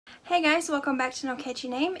Hey guys, welcome back to No Catchy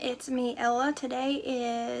Name. It's me, Ella. Today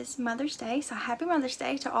is Mother's Day, so happy Mother's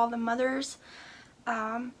Day to all the mothers,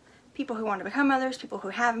 people who want to become mothers, people who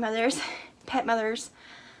have mothers, pet mothers,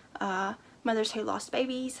 mothers who lost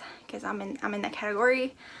babies, because I'm in that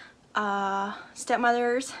category,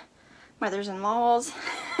 stepmothers, mothers-in-laws,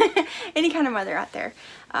 any kind of mother out there.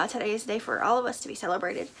 Today is the day for all of us to be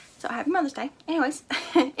celebrated, so happy Mother's Day. Anyways,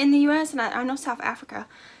 in the US, and I know South Africa,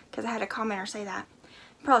 because I had a commenter say that.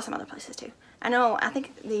 Probably some other places too. I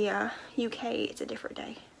think the UK, it's a different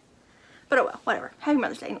day. But oh well, whatever. Happy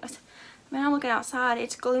Mother's Day anyways. Man, I'm looking outside.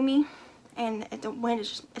 It's gloomy and the wind is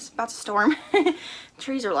just, it's about to storm.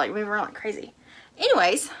 Trees are like moving around like crazy.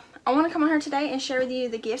 Anyways, I want to come on here today and share with you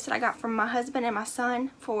the gifts that I got from my husband and my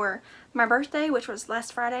son for my birthday, which was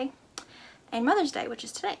last Friday, and Mother's Day, which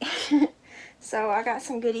is today. So I got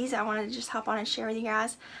some goodies I wanted to just hop on and share with you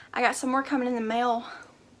guys. I got some more coming in the mail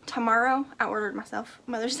tomorrow. I ordered myself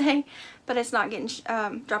Mother's Day, but it's not getting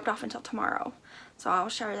dropped off until tomorrow, so I'll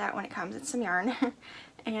share that when it comes. It's some yarn.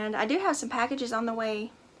 And I do have some packages on the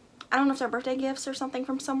way. I don't know if they're birthday gifts or something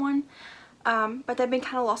from someone, but they've been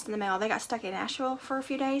kind of lost in the mail. They got stuck in Nashville for a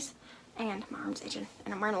few days, and my arm's itching,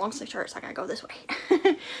 and I'm wearing a long sleeve shirt, so I gotta go this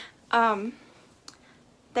way.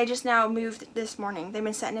 They just now moved this morning. They've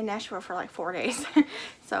been sitting in Nashville for like 4 days,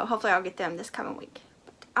 so hopefully I'll get them this coming week.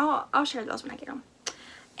 But I'll share those when I get them.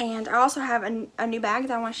 And I also have a new bag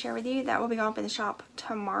that I want to share with you that will be going up in the shop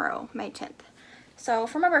tomorrow, May 10th. So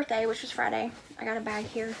for my birthday, which was Friday, I got a bag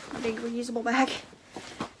here, a big reusable bag.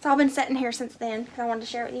 It's all been sitting here since then because I wanted to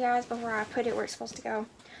share it with you guys before I put it where it's supposed to go.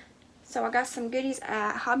 So I got some goodies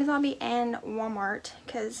at Hobby Lobby and Walmart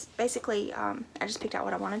because basically I just picked out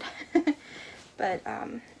what I wanted. But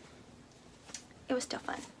it was still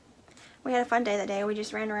fun. We had a fun day that day. We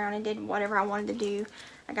just ran around and did whatever I wanted to do.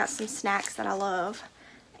 I got some snacks that I love.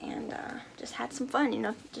 And just had some fun, you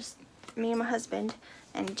know, just me and my husband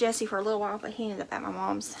and Jesse for a little while, but he ended up at my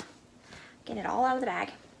mom's getting it all out of the bag.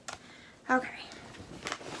 Okay.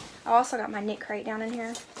 I also got my knit crate down in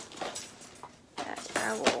here that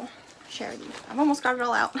I will share with you. I've almost got it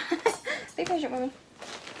all out. Be patient with me.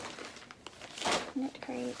 Knit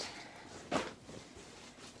crate.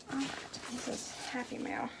 Alright, this is Happy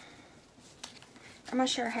Mail. I'm going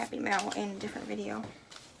to share Happy Mail in a different video.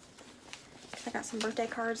 I got some birthday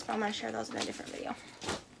cards, but I'm going to share those in a different video.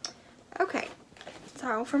 Okay,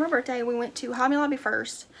 so for my birthday, we went to Hobby Lobby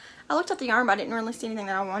first. I looked at the yarn, but I didn't really see anything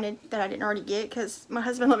that I wanted that I didn't already get because my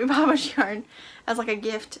husband let me buy a bunch of yarn as like a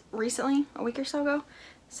gift recently, a week or so ago.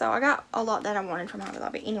 So I got a lot that I wanted from Hobby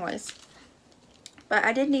Lobby anyways. But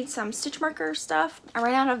I did need some stitch marker stuff. I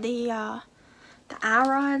ran out of the eye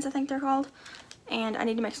rods, I think they're called. And I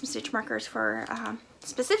need to make some stitch markers for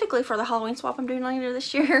specifically for the Halloween swap I'm doing later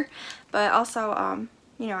this year, but also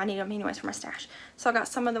you know, I need them anyways for my stash. So I got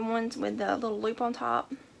some of the ones with the little loop on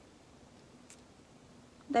top.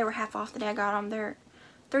 They were half off the day I got them. They're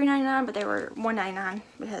 $3.99, but they were $1.99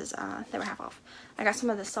 because they were half off. I got some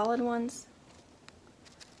of the solid ones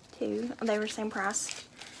too. They were the same price.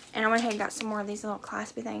 And I went ahead and got some more of these little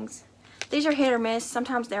claspy things. These are hit or miss.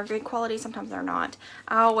 Sometimes they're good quality, sometimes they're not.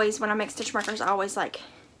 I always, when I make stitch markers, I always like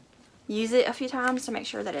use it a few times to make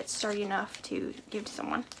sure that it's sturdy enough to give to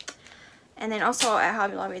someone. And then also at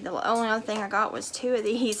Hobby Lobby, the only other thing I got was 2 of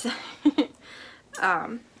these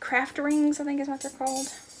craft rings, I think is what they're called.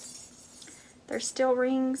 They're steel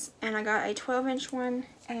rings, and I got a 12-inch one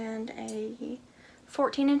and a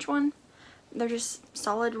 14-inch one. They're just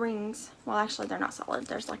solid rings. Well, actually, they're not solid.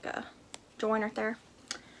 There's like a joint right there.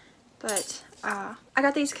 But I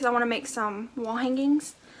got these because I want to make some wall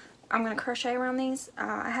hangings. I'm going to crochet around these.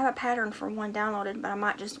 I have a pattern for one downloaded, but I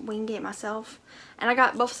might just wing it myself. And I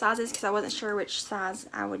got both sizes because I wasn't sure which size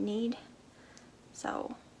I would need.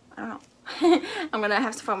 So, I don't know. I'm going to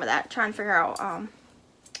have some fun with that, try and figure out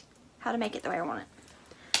how to make it the way I want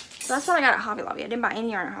it. So that's what I got at Hobby Lobby. I didn't buy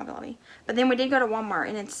any yarn at Hobby Lobby. But then we did go to Walmart,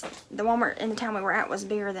 and the Walmart in the town we were at was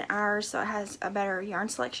bigger than ours, so it has a better yarn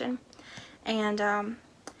selection. And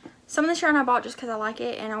some of this yarn I bought just because I like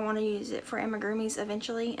it and I want to use it for amigurumis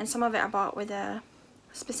eventually, and some of it I bought with a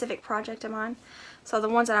specific project of mine. So the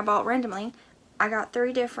ones that I bought randomly, I got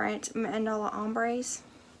 3 different mandala ombres.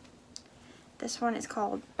 This one is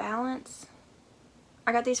called Balance.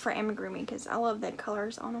 I got these for amigurumi because I love the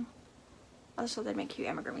colors on them. I just thought they'd make cute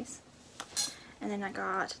amigurumis. And then I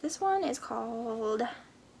got, this one is called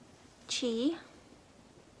Chi.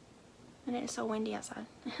 And it is so windy outside.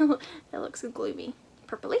 It looks gloomy.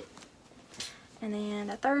 Purpley. And then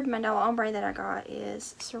the third mandala ombre that I got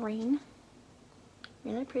is Serene.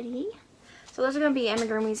 Really pretty. So those are going to be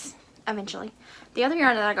amigurumis eventually. The other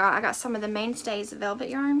yarn that I got some of the Mainstays velvet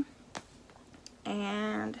yarn.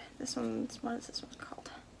 And this one's, what is this one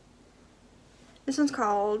called? This one's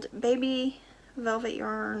called Baby Velvet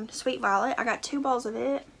Yarn Sweet Violet. I got 2 balls of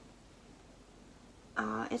it.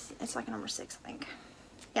 It's like a number 6, I think.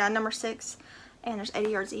 Yeah, number 6, and there's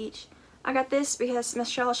 80 yards each. I got this because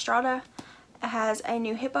Michelle Estrada has a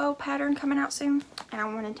new hippo pattern coming out soon, and I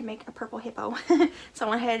wanted to make a purple hippo. So I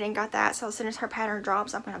went ahead and got that. So as soon as her pattern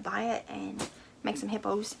drops, I'm going to buy it and make some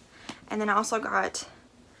hippos. And then I also got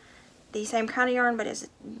the same kind of yarn, but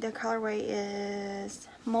the colorway is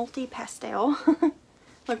multi pastel.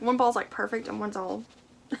 Like one ball's like perfect and one's all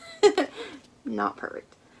not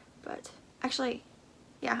perfect. But actually,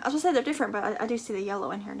 yeah, I was gonna say they're different, but I do see the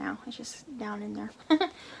yellow in here now. It's just down in there.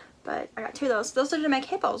 But I got 2 of those. Those are to make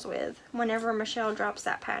hippos with whenever Michelle drops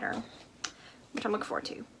that pattern, which I'm looking forward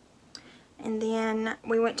to. And then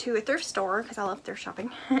we went to a thrift store because I love thrift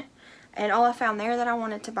shopping. And all I found there that I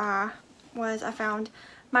wanted to buy was I found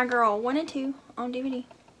My Girl 1 and 2 on DVD.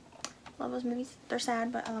 Love those movies. They're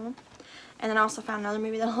sad, but I love them. And then I also found another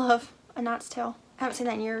movie that I love, A Knight's Tale. I haven't seen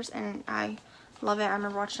that in years, and I love it. I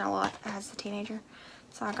remember watching it a lot as a teenager.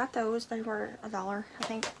 So I got those. They were $1, I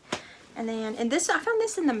think. And then, I found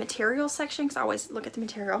this in the material section because I always look at the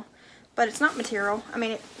material. But it's not material. I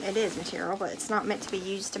mean, it is material, but it's not meant to be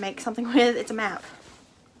used to make something with. It's a map.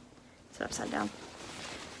 It's upside down.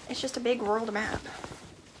 It's just a big world map.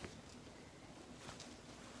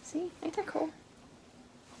 See? Ain't that cool?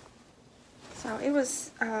 So it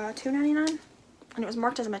was $2.99, and it was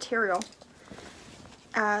marked as a material.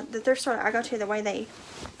 The thrift store I go to, the way they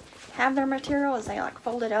have their material is they like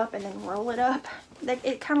fold it up and then roll it up.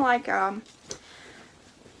 It kind of like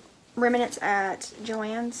remnants at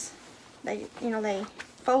Joann's. They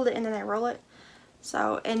fold it and then they roll it.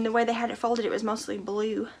 So, and the way they had it folded, it was mostly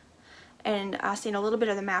blue. And I seen a little bit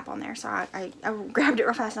of the map on there, so I grabbed it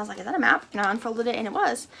real fast and I was like, is that a map? And I unfolded it and it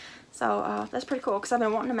was. So that's pretty cool because I've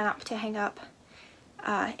been wanting a map to hang up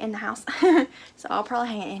in the house. So I'll probably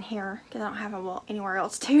hang it in here because I don't have a wall anywhere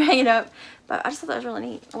else to hang it up. But I just thought that was really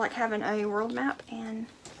neat. I like having a world map, and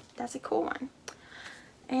that's a cool one.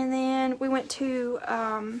 And then we went to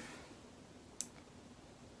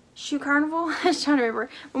Shoe Carnival. I was trying to remember.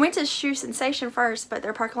 We went to Shoe Sensation first, but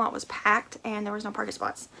their parking lot was packed and there was no parking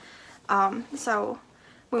spots. So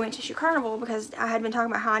we went to Shoe Carnival because I had been talking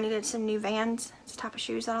about how I needed some new Vans. It's the type of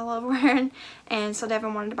shoes that I love wearing. And so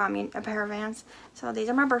Devin wanted to buy me a pair of Vans. So these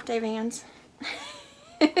are my birthday Vans.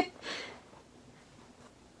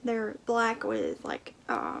 They're black with like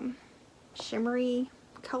shimmery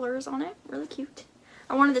colors on it. Really cute.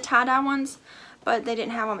 I wanted the tie-dye ones, but they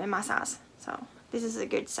didn't have them in my size. So this is a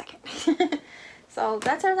good second. So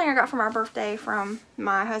that's everything I got for my birthday from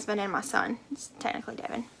my husband and my son. It's technically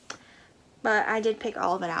Devin. But I did pick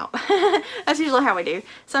all of it out. That's usually how we do.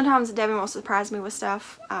 Sometimes Devin will surprise me with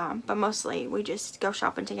stuff, but mostly we just go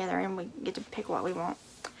shopping together and we get to pick what we want.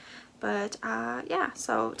 But yeah,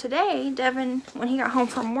 so today Devin, when he got home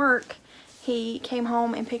from work, he came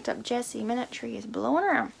home and picked up Jesse. Minute Tree is blowing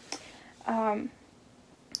around.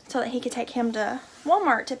 So that he could take him to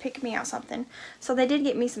Walmart to pick me out something. So they did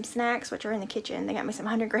get me some snacks, which are in the kitchen. They got me some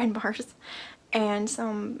 100 Grand bars and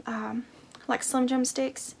some like Slim Jim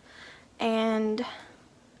sticks and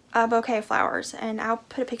a bouquet of flowers. And I'll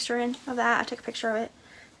put a picture in of that. I took a picture of it.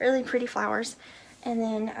 Really pretty flowers. And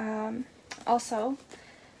then also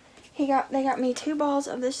they got me 2 balls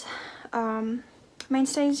of this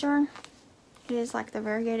Mainstays yarn. It is like the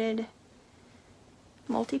variegated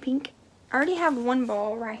multi-pink. I already have 1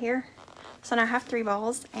 ball right here, so now I have 3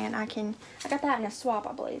 balls, and I got that in a swap,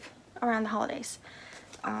 I believe, around the holidays.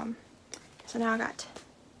 So now I got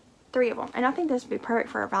 3 of them, and I think this would be perfect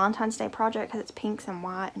for a Valentine's Day project because it's pinks and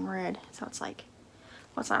white and red. So it's like,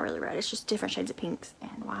 well, it's not really red, it's just different shades of pinks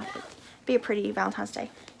and white. It'd be a pretty Valentine's Day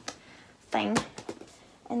thing.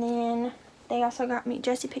 And then they also got me,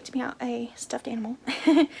 Jesse picked me out a stuffed animal,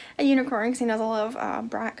 a unicorn, because he knows I love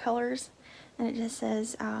bright colors. And it just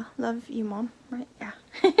says, love you, Mom, right? Yeah.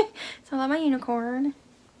 So I love my unicorn.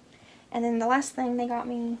 And then the last thing they got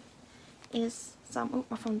me is some, oh,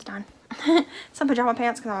 my phone's done. Some pajama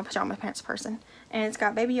pants, because I'm a pajama pants person. And it's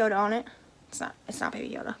got Baby Yoda on it. It's not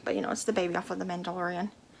Baby Yoda, but you know, it's the baby off of The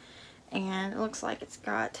Mandalorian. And it looks like it's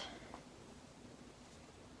got,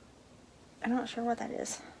 I'm not sure what that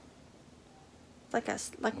is.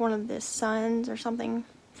 Like one of the suns or something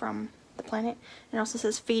from the planet. And it also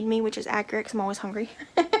says feed me, which is accurate because I'm always hungry.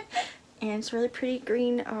 And it's really pretty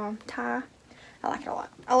green tie. I like it a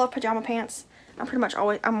lot. I love pajama pants. I'm pretty much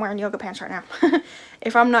always, I'm wearing yoga pants right now.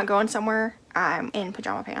 If I'm not going somewhere, I'm in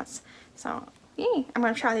pajama pants. So yay, I'm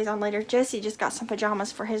going to try these on later. Jesse just got some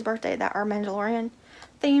pajamas for his birthday that are Mandalorian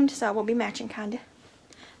themed, so we'll be matching kind of.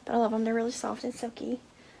 But I love them. They're really soft and silky.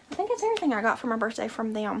 I think that's everything I got for my birthday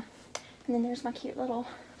from them. And then there's my cute little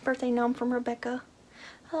birthday gnome from Rebecca.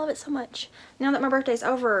 I love it so much. Now that my birthday's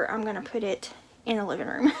over, I'm going to put it in the living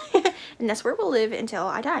room. And that's where we'll live until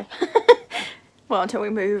I die. Well, until we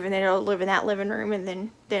move, and then it'll live in that living room,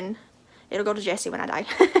 and then it'll go to Jessie when I die.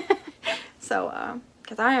 So,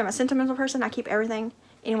 because I am a sentimental person, I keep everything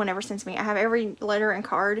anyone ever sends me. I have every letter and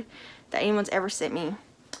card that anyone's ever sent me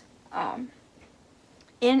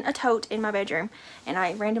in a tote in my bedroom, and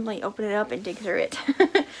I randomly open it up and dig through it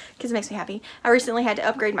because it makes me happy. I recently had to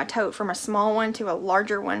upgrade my tote from a small one to a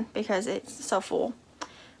larger one because it's so full,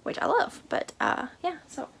 which I love. But yeah,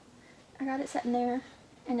 so I got it sitting there,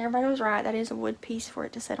 and everybody was right, that is a wood piece for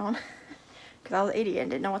it to sit on. Because I was an idiot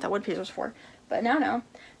and didn't know what that wood piece was for, but now I know.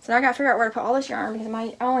 So now I gotta figure out where to put all this yarn, because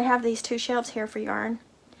I only have these 2 shelves here for yarn,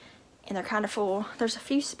 and they're kind of full. There's a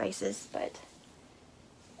few spaces, but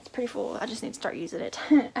it's pretty full. I just need to start using it.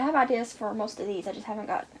 I have ideas for most of these, I just haven't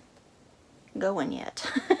got going yet.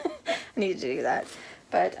 I need to do that.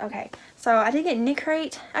 But okay, so I did get Knit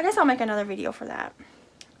Crate. I guess I'll make another video for that.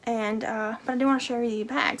 And but I do want to show you the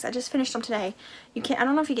bags. I just finished them today. I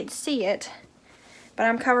don't know if you can see it, but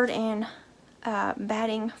I'm covered in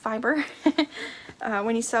batting fiber.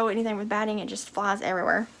 When you sew anything with batting, it just flies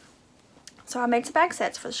everywhere. So I made some bag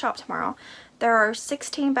sets for the shop tomorrow. There are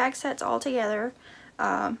 16 bag sets all together,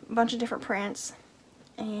 a bunch of different prints,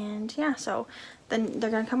 and yeah, so then they're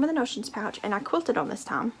gonna come with a notions pouch, and I quilted them this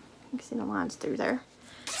time. You can see the lines through there,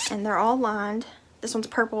 and they're all lined. This one's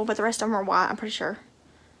purple, but the rest of them are white, I'm pretty sure.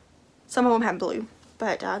 Some of them have blue,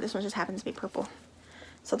 but this one just happens to be purple.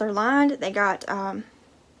 So they're lined. They got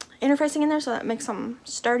interfacing in there, so that makes them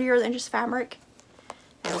sturdier than just fabric.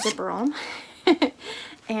 Got a zipper on them.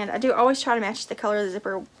 And I do always try to match the color of the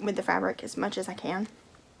zipper with the fabric as much as I can.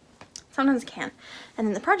 Sometimes I can. And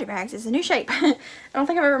then the project bags is a new shape. I don't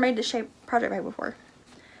think I've ever made this shape project bag before,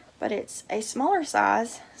 but it's a smaller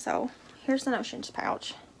size. So here's the notions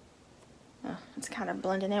pouch. Oh, it's kind of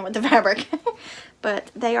blending in with the fabric.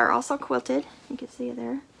 But they are also quilted. You can see it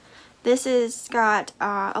there. This is got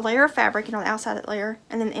a layer of fabric, and on the outside of that layer,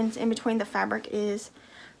 and then in between the fabric is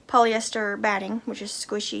polyester batting, which is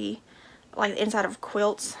squishy, like the inside of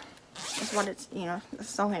quilts. That's what it's, you know,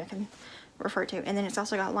 that's the only thing I can refer to. And then it's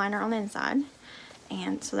also got liner on the inside,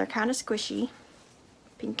 and so they're kind of squishy.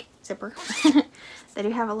 Pink zipper. They do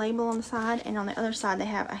have a label on the side, and on the other side they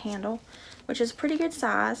have a handle, which is pretty good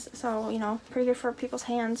size, so you know, pretty good for people's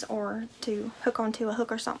hands or to hook onto a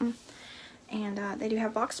hook or something. And they do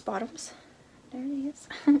have box bottoms. There it is.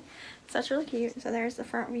 So that's really cute. So there's the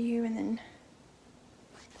front view, and then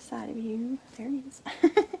the side view. There it is.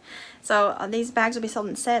 So these bags will be sold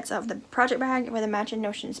in sets of the project bag with a matching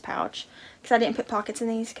notions pouch. Because I didn't put pockets in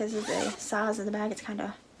these because of the size of the bag. It's kind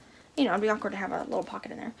of, you know, it'd be awkward to have a little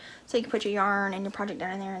pocket in there. So you can put your yarn and your project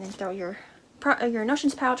down in there, and then throw your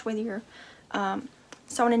notions pouch with your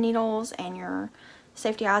sewing needles and your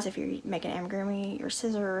safety eyes if you're making amigurumi, your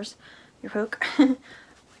scissors, your hook. You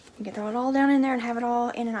can throw it all down in there and have it all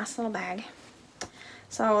in a nice little bag.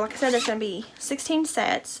 So like I said, there's going to be 16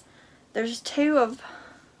 sets. There's 2 of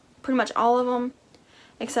pretty much all of them,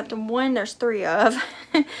 except one there's 3 of,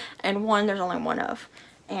 and one there's only 1 of.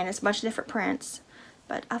 And it's a bunch of different prints.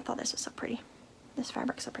 But I thought this was so pretty. This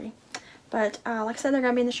fabric's so pretty. But like I said, they're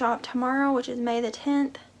going to be in the shop tomorrow, which is May the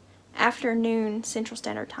 10th, afternoon Central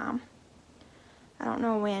Standard Time. I don't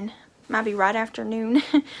know when. Might be right after noon,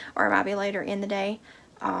 or it might be later in the day.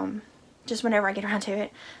 Just whenever I get around to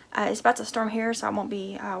it. It's about to storm here, so I won't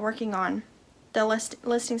be working on the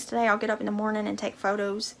listings today. I'll get up in the morning and take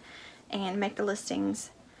photos and make the listings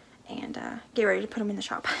and get ready to put them in the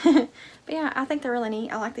shop. But yeah, I think they're really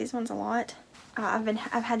neat. I like these ones a lot. I've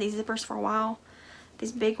had these zippers for a while.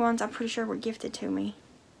 These big ones, I'm pretty sure, were gifted to me.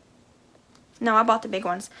 No, I bought the big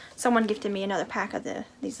ones. Someone gifted me another pack of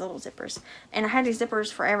these little zippers. And I had these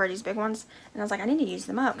zippers forever, these big ones. And I was like, I need to use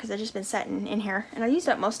them up because they've just been sitting in here. And I used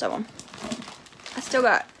up most of them. I still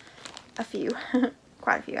got a few.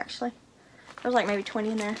 Quite a few, actually. There's like maybe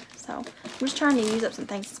 20 in there. So I'm just trying to use up some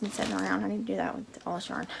things that's been sitting around. I need to do that with all this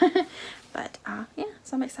yarn. But yeah,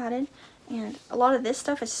 so I'm excited. And a lot of this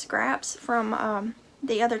stuff is scraps from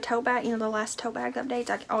the other tote bag. You know, the last tote bag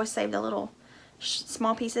updates. I always save the little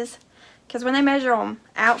small pieces. Because when they measure them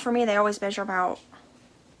out for me, they always measure about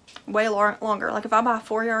way longer. Like if I buy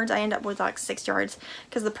 4 yards, I end up with like 6 yards.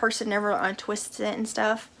 Because the person never untwists it and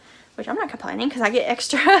stuff. Which I'm not complaining because I get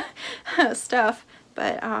extra stuff.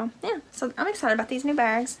 But yeah, so I'm excited about these new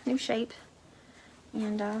bags, new shape.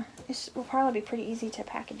 And this will probably be pretty easy to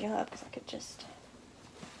package up because I could just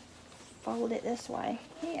fold it this way.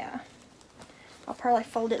 Yeah. I'll probably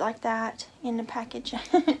fold it like that in the package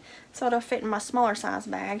so it'll fit in my smaller size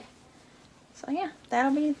bag. So yeah,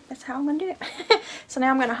 that's how I'm gonna do it. So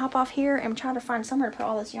now I'm gonna hop off here and try to find somewhere to put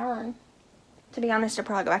all this yarn. To be honest, I'll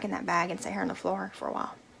probably go back in that bag and stay here on the floor for a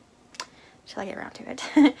while till I get around to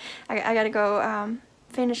it. I gotta go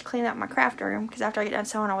finish cleaning up my craft room, because after I get done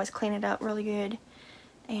sewing I always clean it up really good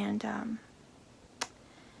and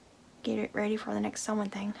get it ready for the next sewing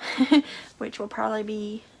thing. Which will probably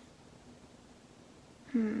be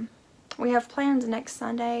we have plans next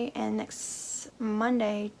Sunday, and next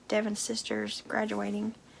Monday Devin's sister's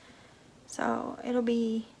graduating, so it'll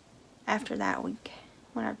be after that week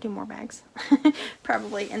when I do more bags.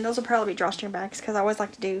 Probably, and those will probably be drawstring bags, because I always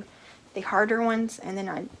like to do the harder ones and then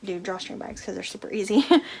I do drawstring bags because they're super easy.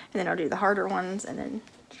 And then I'll do the harder ones and then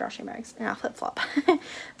drawstring bags, and I'll flip-flop. But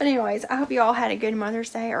anyways, I hope you all had a good Mother's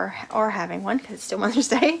Day, or having one, because it's still Mother's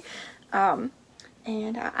Day.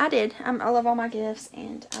 And I did. I love all my gifts,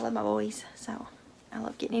 and I love my boys, so I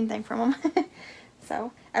love getting anything from them.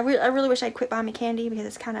 So I really wish I'd quit buying me candy, because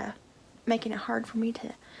it's kind of making it hard for me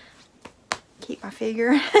to keep my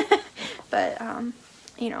figure. But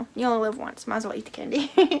you know, you only live once, might as well eat the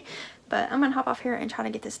candy. But I'm gonna hop off here and try to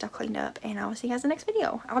get this stuff cleaned up, and I will see you guys in the next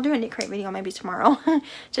video. I'll do a knit crate video maybe tomorrow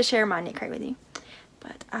to share my knit crate with you.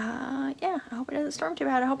 But yeah, I hope it doesn't storm too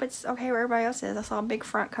bad. I hope it's okay where everybody else is. I saw a big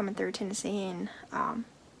front coming through Tennessee and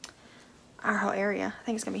our whole area. I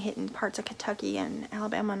think it's gonna be hitting parts of Kentucky and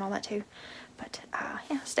Alabama and all that too. But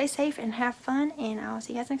yeah, stay safe and have fun, and I'll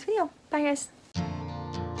see you guys next video. Bye guys.